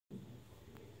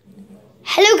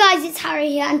Hello guys, it's Harry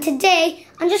here, and today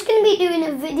I'm just going to be doing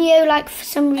a video for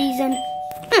some reason.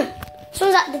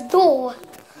 Someone's at the door.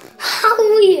 How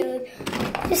weird.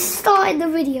 Just started the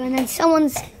video and then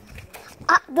someone's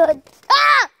at the...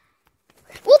 Ah!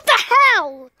 What the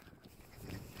hell?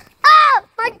 Ah!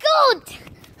 My God!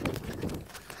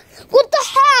 What the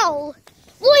hell?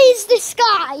 What is this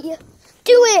guy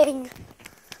doing?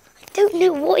 I don't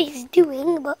know what he's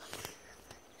doing, but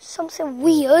something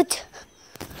weird.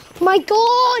 My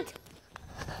God!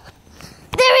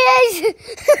 There he is!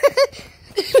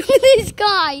 Look at this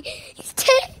guy! He's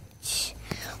titch!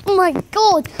 Oh my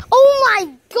God! Oh my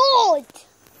God!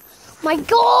 My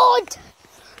God!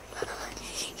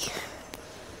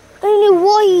 I don't know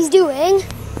what he's doing,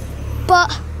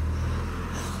 but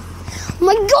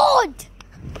my God!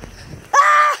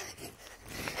 Ah!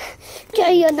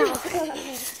 Get here now!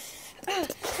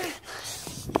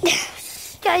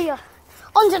 Get here!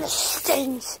 Onto the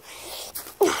stones.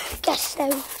 Get a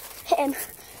stone. Hit him.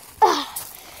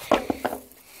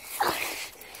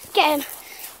 Get him.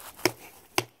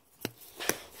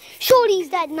 Surely he's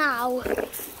dead now.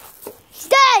 He's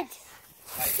dead!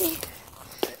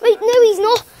 Wait, no he's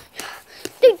not.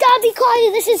 No, Dad, be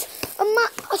quiet. This is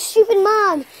a stupid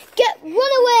man.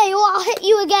 Run away or I'll hit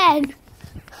you again.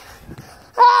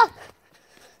 Ah!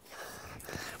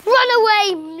 Run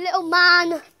away, little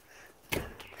man.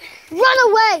 Run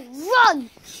away! Run!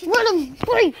 Run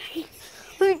away!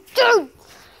 Don't!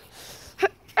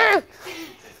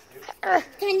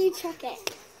 Can you chuck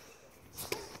it?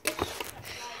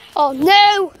 Oh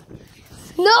no!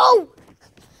 No!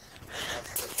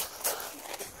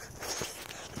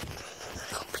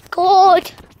 Oh my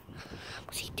God!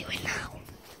 What's he doing now?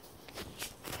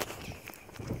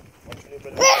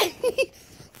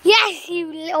 Yes,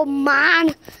 you little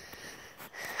man!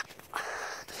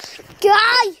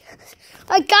 Guys,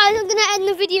 I'm going to end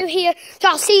the video here. So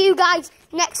I'll see you guys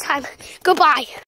next time. Goodbye.